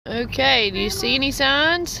Okay, do you see any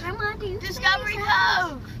signs? Discovery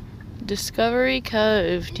Cove. Discovery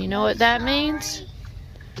Cove. Do you know what that means?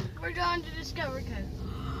 We're going to Discovery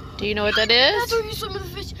Cove. Do you know what that That's is? where you swim with the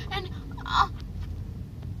fish and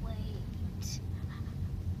wait.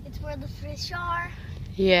 It's where the fish are?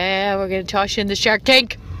 Yeah, we're gonna toss you in the shark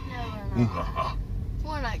tank. No, we're not.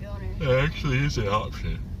 We're not going in. It actually is an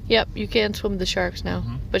option. Yep, you can swim with the sharks now.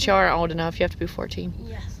 But you aren't old enough, you have to be 14.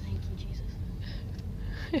 Yes, thank you, Jesus.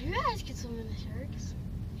 You guys can swim in the sharks.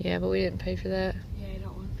 Yeah, but we didn't pay for that. Yeah, I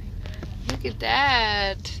don't want to pay for that. Look at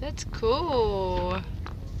that. That's cool.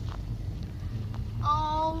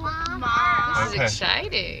 Oh my. This is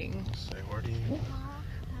exciting. Say, where do you...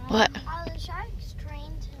 What? Are the sharks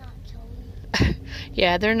trained to not kill you?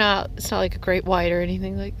 Yeah, they're not, it's not like a great white or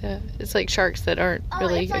anything like that. It's like sharks that aren't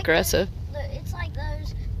really it's like aggressive. It's like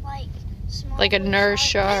those, like, small Like a nurse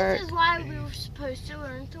shark. This is why we were supposed to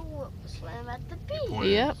learn to swim at the beach.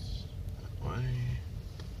 Yep. Why?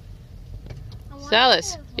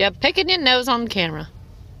 Silas, yeah, picking your nose on the camera.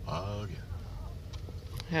 Okay.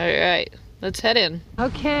 Alright, let's head in.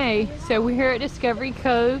 Okay, so we're here at Discovery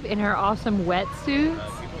Cove in our awesome wetsuits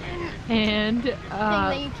and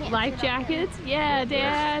life jackets. Yeah,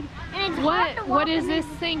 Dad. And it's hard to What walk is in this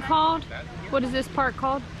thing called? What is this park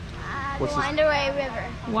called? the Windaway River.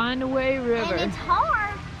 Windaway River. And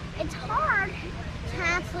it's hard to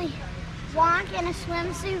actually walk in a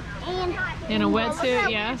swimsuit and In a look at wetsuit,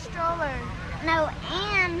 that yeah. big stroller. No,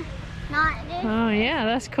 and not just Oh yeah,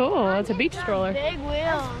 that's cool. That's a beach stroller. big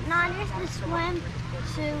wheels. Not just the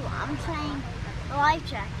swimsuit. I'm saying the life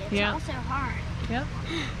jacket. It's Yeah. also hard. Yep.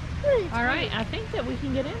 All right, I think that we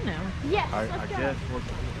can get in now. Yes. I let's go. guess.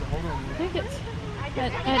 Hold on. I think it's at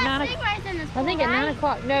Got 9 o'clock. stingrays in this I think pool, at 9 right?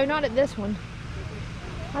 o'clock. No, not at this one.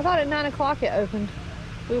 I thought at 9 o'clock it opened.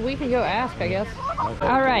 We can go ask, I guess.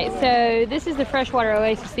 All right, so this is the freshwater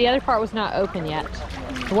oasis. The other part was not open yet.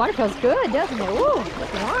 The water feels good, doesn't it? Ooh,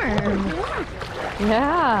 it's warm.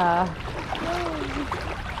 Yeah.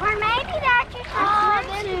 Or maybe that's just a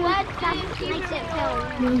swimsuit that makes it feel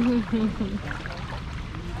warm.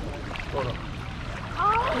 Oh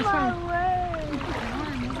my word.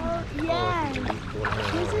 Oh, yes.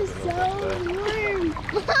 This is so warm.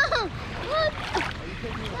 Look.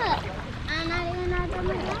 I'm not even out of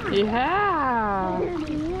my arm. Yeah.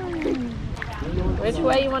 Which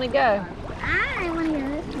way you want to go? I want to go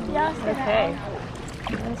this way. Yes, Okay.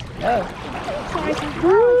 Let's go. Sorry, it's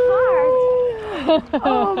hard.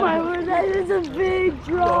 Oh my word, that is a big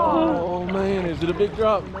drop. Oh man, is it a big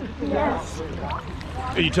drop? Yes.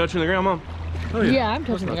 Are you touching the ground, Mom? Oh Yeah, I'm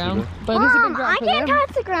touching the That's not ground. too But it's a big Mom, drop I for can't them.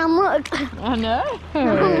 touch the ground, look. I know.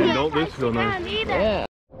 Don't this feel nice? Either. Yeah.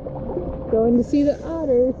 Going to see the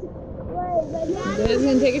otters. Wait, but Dad's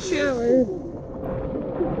gonna take a shower.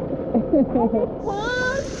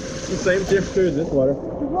 The same temperature as this water.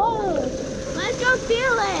 whoa, let's go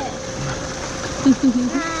feel it.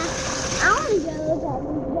 I want to go look at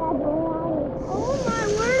these bad water. Oh my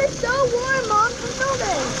word, it's so warm, Mom. Feel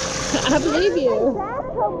this. I believe you.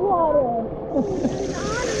 Bathtub water.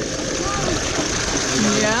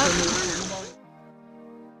 Yeah.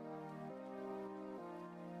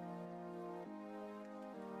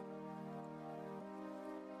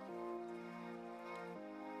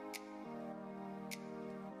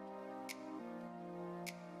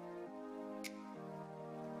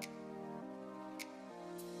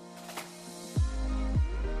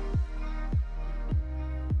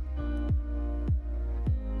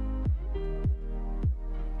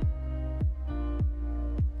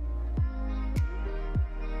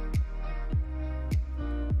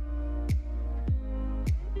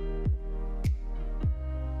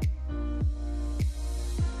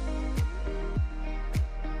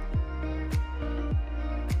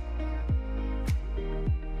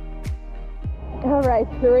 All right,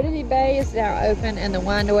 Serenity Bay is now open and the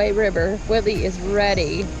Windaway River. Willie is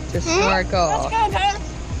ready to snorkel. Let's go,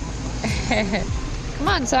 Come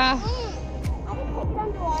on, Si. I can take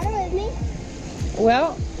underwater with me.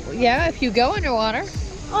 Well, yeah, if you go underwater.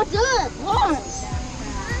 Oh, good. Once.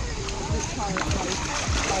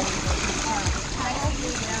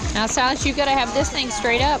 Now, Silas, you gotta have this thing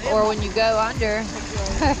straight up, or when you go under,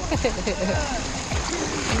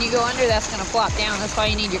 when you go under, that's gonna flop down. That's why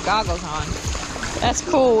you need your goggles on. That's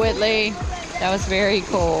cool, Whitley. That was very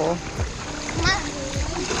cool.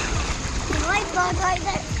 Light bulb right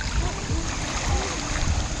there.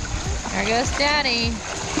 There goes Daddy.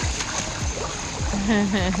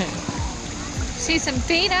 See some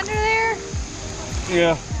feet under there?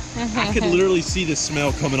 Yeah. I could literally see the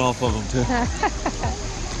smell coming off of them too.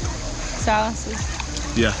 Silas's.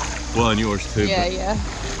 Yeah. Well, and yours too. Yeah, but yeah.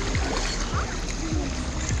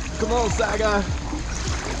 Come on, Saga.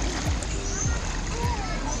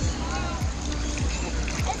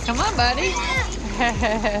 Come on, buddy.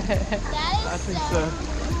 I think so.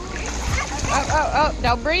 Oh,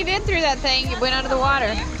 don't breathe in through that thing. It went under the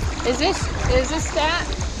water. Is this that?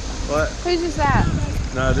 What? Whose is that?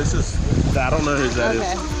 No, this is, I don't know whose that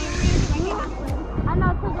Okay. is.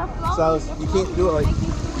 Silas, you can't do it like,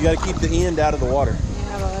 you gotta keep the end out of the water.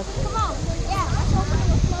 Yeah, well, that's it. Come on. Yeah, let's open the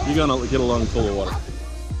float. You're gonna get a lung full of water.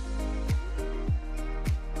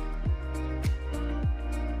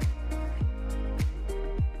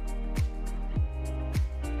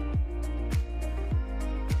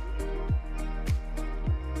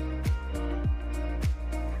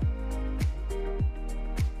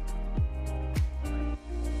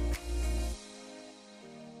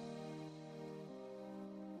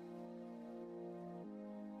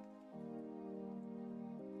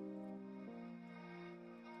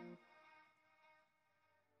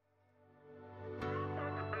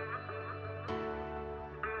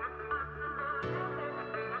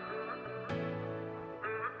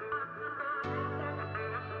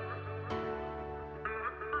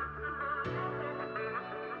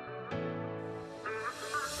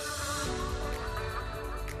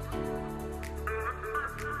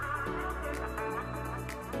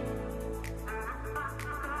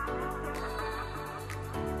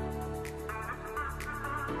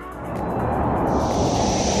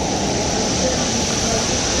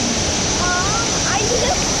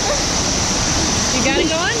 You gotta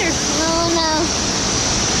go under. Oh no.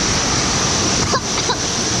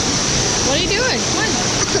 What are you doing? Come on.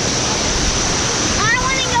 I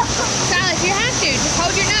want to go. Silas, you have to. Just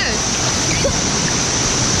hold your nose.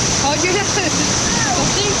 Hold your nose. Well,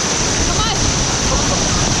 see? Come on.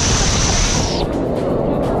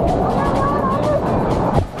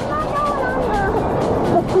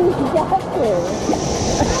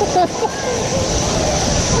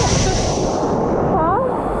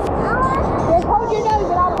 Just hold your nose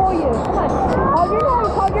and I'll pull you. Come on. Hold your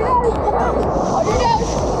nose. Hold your nose. Come on. Hold your nose.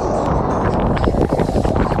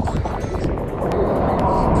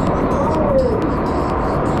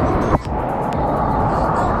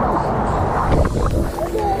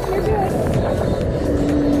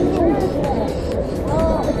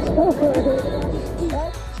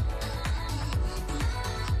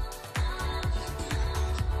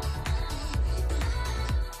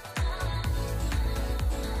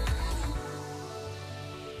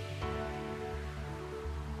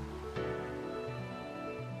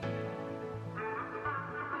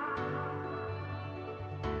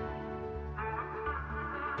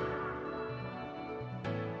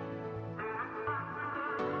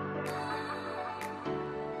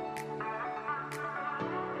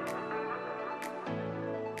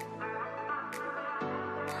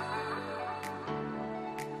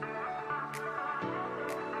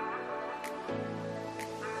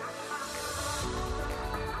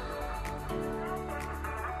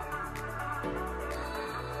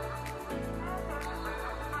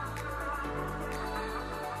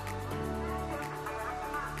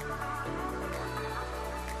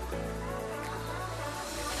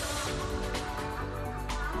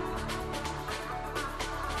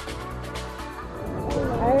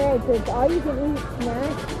 Alright, so it's all you can eat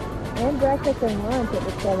snacks and breakfast and lunch at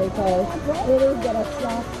Discovery Cove. It is got a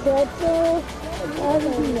soft pretzel,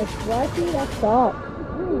 everything is slushy, that's salt.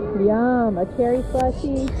 Yum, a cherry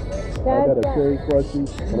slushy. I got a cherry slushy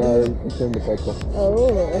and I already consumed the pretzel.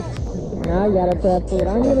 Oh, now I got a pretzel.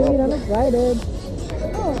 I'm gonna eat, I'm excited.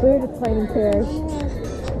 We're just plain cherry.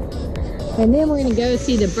 And then we're gonna go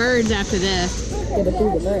see the birds after this. Gonna see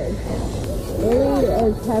the birds. Lily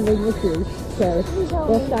is having issues, so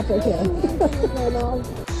we'll stop right here.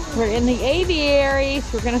 We're in the aviary,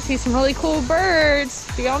 so we're gonna see some really cool birds.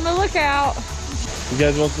 Be on the lookout. You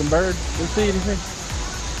guys want some birds? Let's see anything.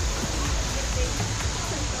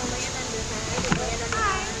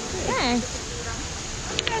 Okay.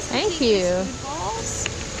 Thank you.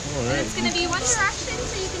 And it's going to be one direction,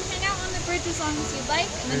 so you can hang out on the bridge as long as you'd like,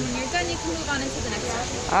 and then when you're done, you can move on into the next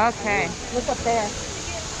one. Okay. Look up there.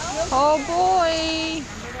 Oh boy.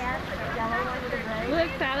 Look,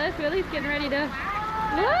 Silas, Willie's getting ready to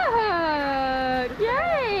look.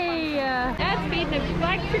 Yay. That's being the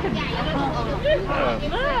reflection.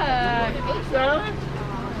 Look.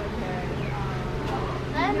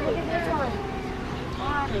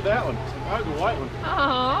 Look at that one. I like the white one.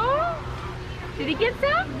 Aww. Did he get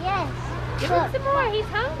some? Yes. Give him some more. He's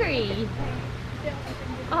hungry.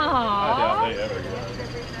 I doubt Aww. they ever get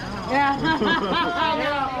Yeah.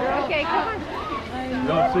 Okay, come on. You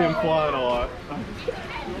don't see them flying a lot.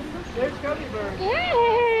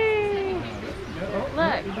 Yay. Look,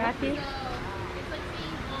 Matthew.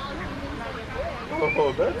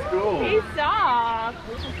 Oh, that's cool. He's soft.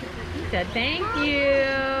 He said thank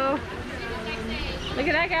you. Look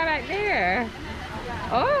at that guy back there.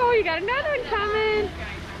 Oh, you got another one coming.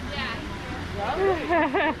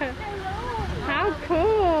 How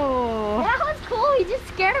cool. That was cool. You just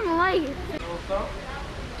scared him away.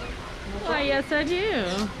 Why, yes I do.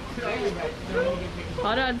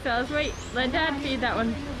 Hold on, fellas. Wait, let Dad feed that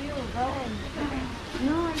one.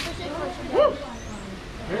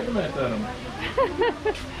 Here's the mess at him.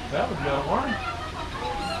 That was got a worm.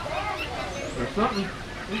 There's something.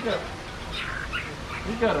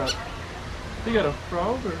 He got a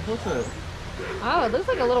frog or what's that? Oh, it looks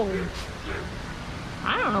like a little,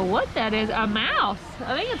 I don't know what that is. A mouse.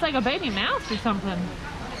 I think it's like a baby mouse or something.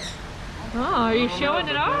 Oh, are you showing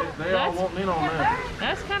it off? They all want in on that.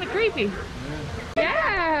 That's kind of creepy.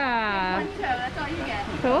 Yeah. That's all you get.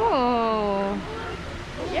 Cool.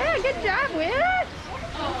 Yeah, good job, Whit.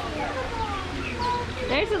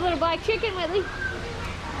 There's a little black chicken, Whitley.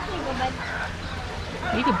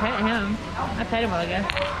 You can pet him. I pet him while ago.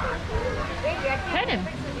 Pet him.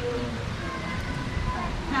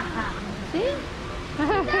 See?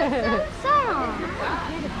 Fluffy cat.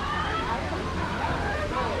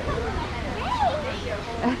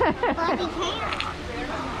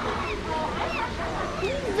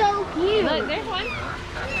 He's so cute. Look, there's one.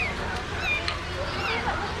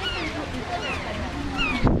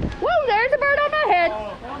 Whoa, there's a bird on my head.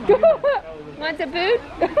 Want some food?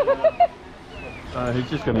 He's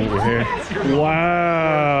just gonna eat your hair.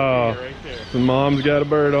 Wow. The mom's got a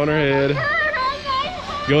bird on her head.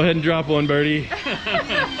 Go ahead and drop one, Birdie.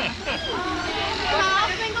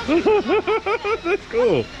 That's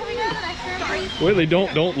cool. Whitley,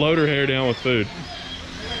 don't load her hair down with food.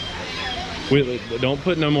 Whitley, don't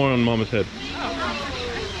put no more on Mama's head.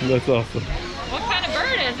 That's awesome. What kind of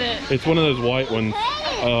bird is it? It's one of those white ones.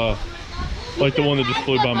 Like the one that just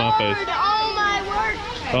flew by my face. Oh my word.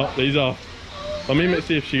 Oh, he's off. Let me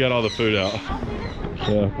see if she got all the food out.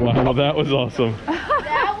 Yeah, wow, that was awesome.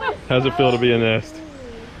 How's it feel to be a nest?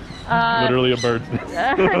 Literally a bird's nest.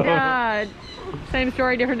 God. Same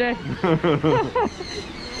story, different day.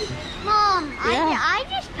 Mom, I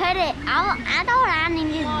just pet it. I thought I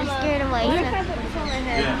needed to be scared away.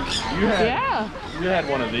 Yeah, you had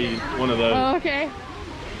one of these, one of those. Oh, okay.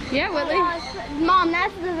 Yeah, Whitley. Mom,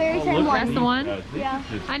 that's the very same one. That's the one? Yeah.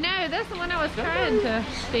 I know, that's the one I was trying to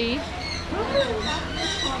feed.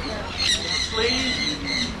 Please.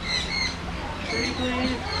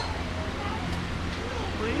 Please.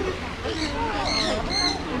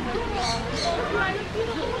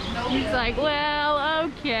 He's like, well,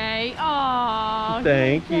 okay. Aww.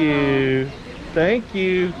 Thank you. Thank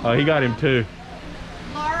you. Oh, he got him too.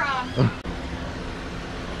 Laura.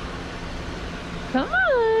 Come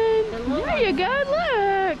on. There you go.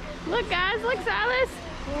 Look. Look, guys. Look, Silas.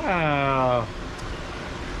 Wow.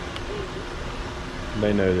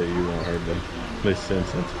 They know that you won't hurt them. They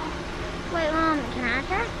sense it. Wait, Mom, can I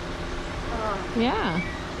try? Yeah.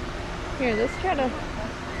 Here, let's try to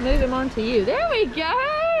move him onto you. There we go.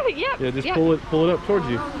 Yep. Yeah, just yep. pull it up towards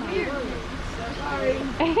you.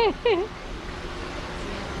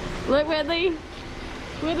 Look, Whitley.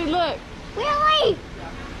 Whitley, look. Willie!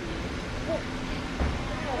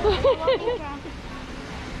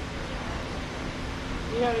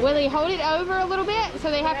 Willie, hold it over a little bit so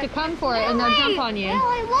they have to come for it and they'll jump on you.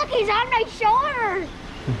 Willie, look, he's on my shoulder.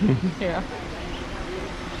 Yeah.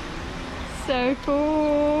 So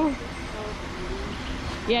cool.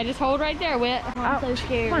 Yeah, just hold right there, Whit. I'm so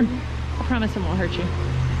scared. Come on. I promise it won't hurt you.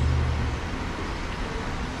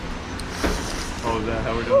 Oh, is that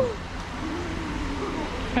how we're doing?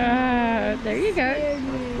 There you go.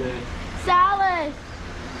 Silas!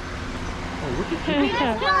 Oh, look at you.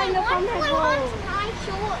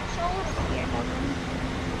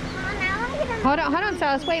 Hold on,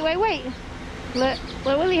 Silas. Wait. Let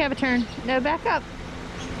Willie have a turn. No, back up.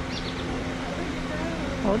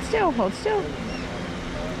 Hold still.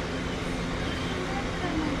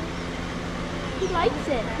 He likes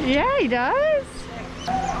it. Yeah, he does.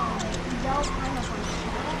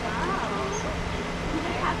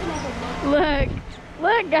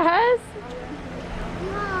 Look, guys.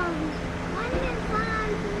 Mom, why did it fly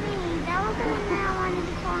onto me? That was the one that I wanted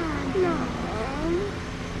to fly. No.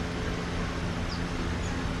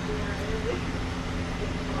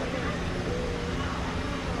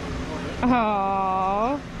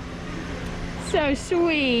 Oh, so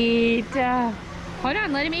sweet. Hold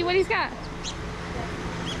on, let him eat what he's got.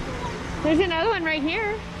 There's another one right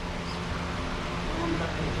here.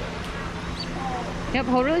 Yep,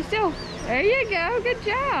 hold really still. There you go. Good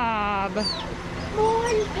job.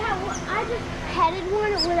 Holy cow, I just petted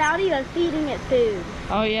one without even feeding it food.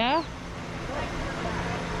 Oh yeah?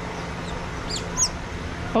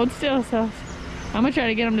 Hold still, Silas. I'm gonna try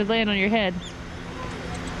to get him to land on your head.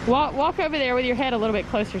 Walk over there with your head a little bit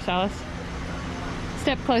closer, Silas.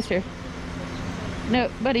 Step closer. No,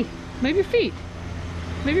 buddy, move your feet.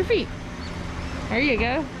 Move your feet. There you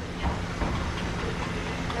go.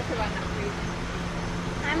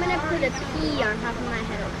 I'm gonna put a pea on top of my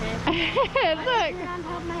head, okay? Look. On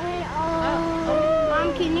top of my head. Oh.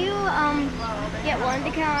 Mom, can you get one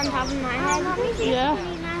to count on top of my head? Yeah.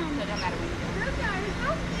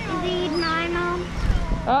 Did he eat mine, Mom?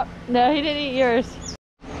 Oh, no, he didn't eat yours.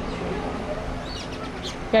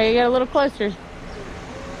 Okay, you get a little closer.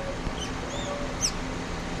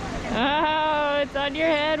 Oh, it's on your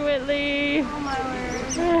head, Whitley. Oh my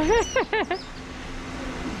word.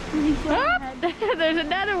 Oh, there's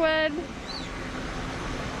another one.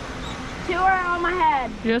 2 are on my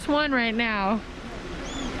head. Just one right now.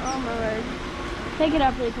 Oh my word. Take it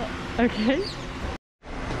up really quick. Okay.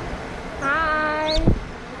 Hi.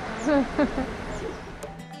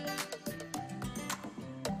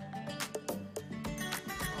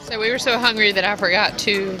 So we were so hungry that I forgot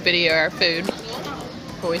to video our food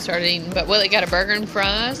before we started eating. But Willie got a burger and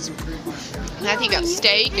fries. Matthew got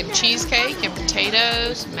steak and cheesecake and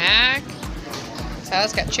potatoes, mac.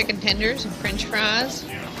 Silas got chicken tenders and french fries.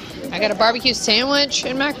 I got a barbecue sandwich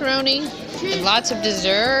and macaroni and lots of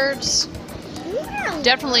desserts.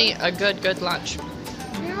 Definitely a good lunch.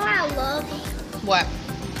 You know what I love? What?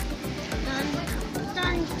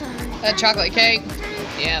 Dun. That chocolate cake?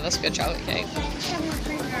 Yeah, that's good chocolate cake.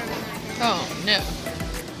 Oh, no.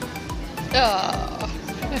 Oh.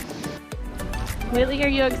 Whitley, are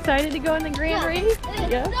you excited to go in the Grand Reef?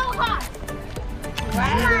 Yeah. So hot.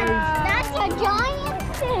 Wow. That's a giant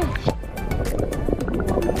fish.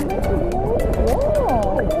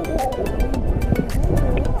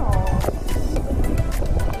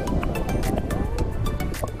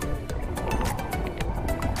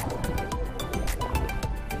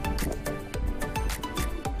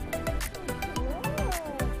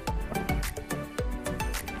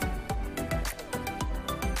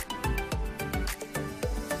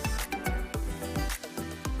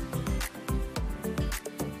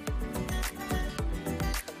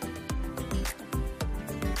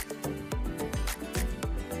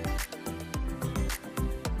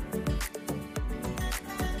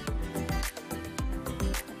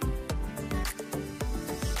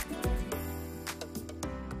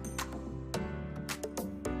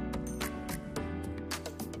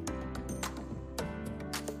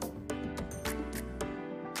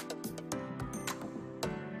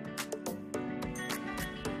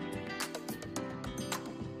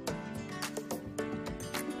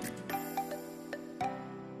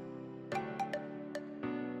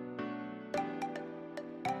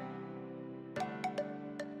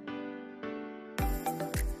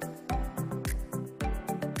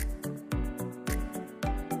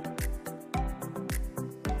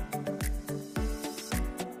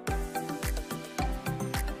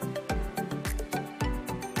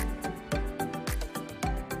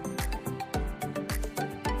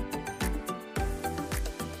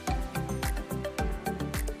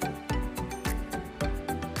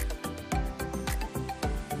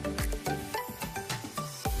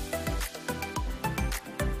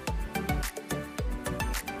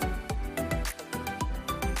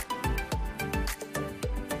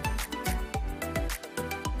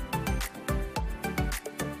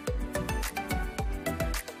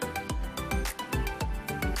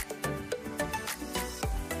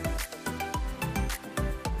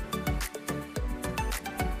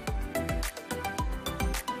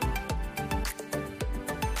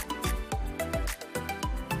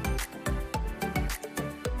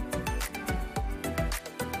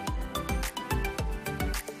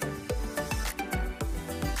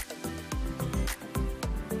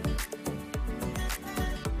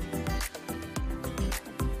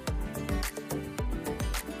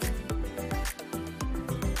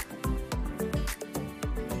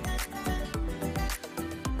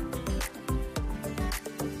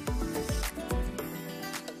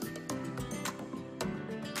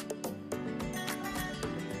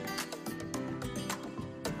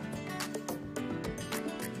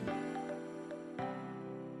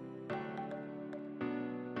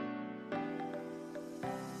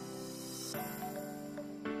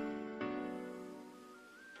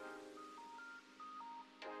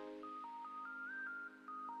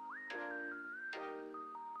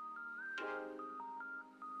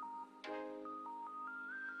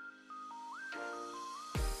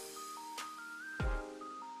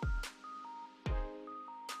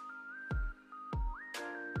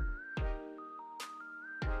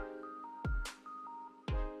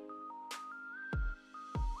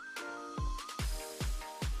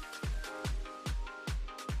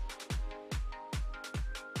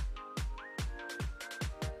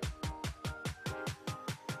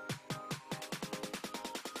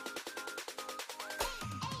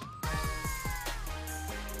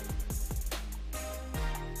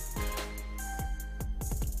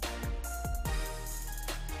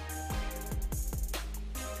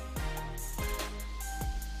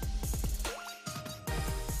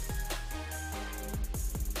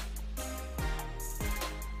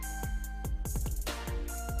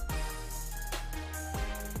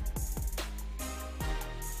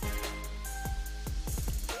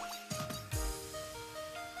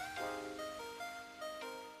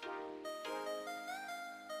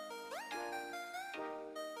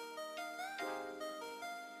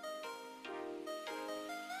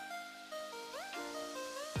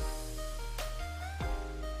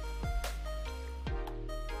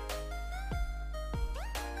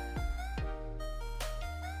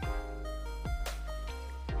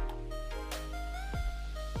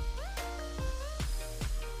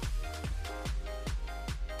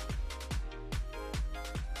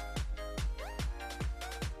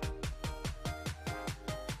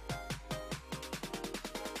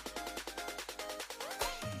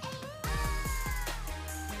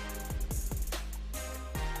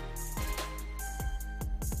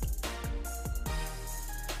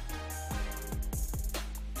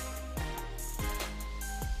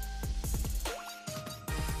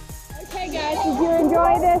 Okay guys, did you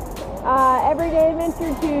enjoy this everyday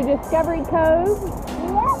adventure to Discovery Cove?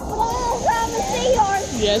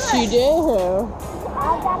 Yes, you do.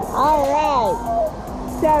 All right.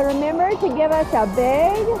 So remember to give us a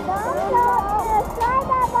big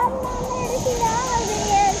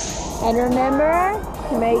and remember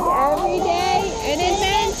to make every day an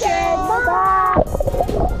adventure. Bye.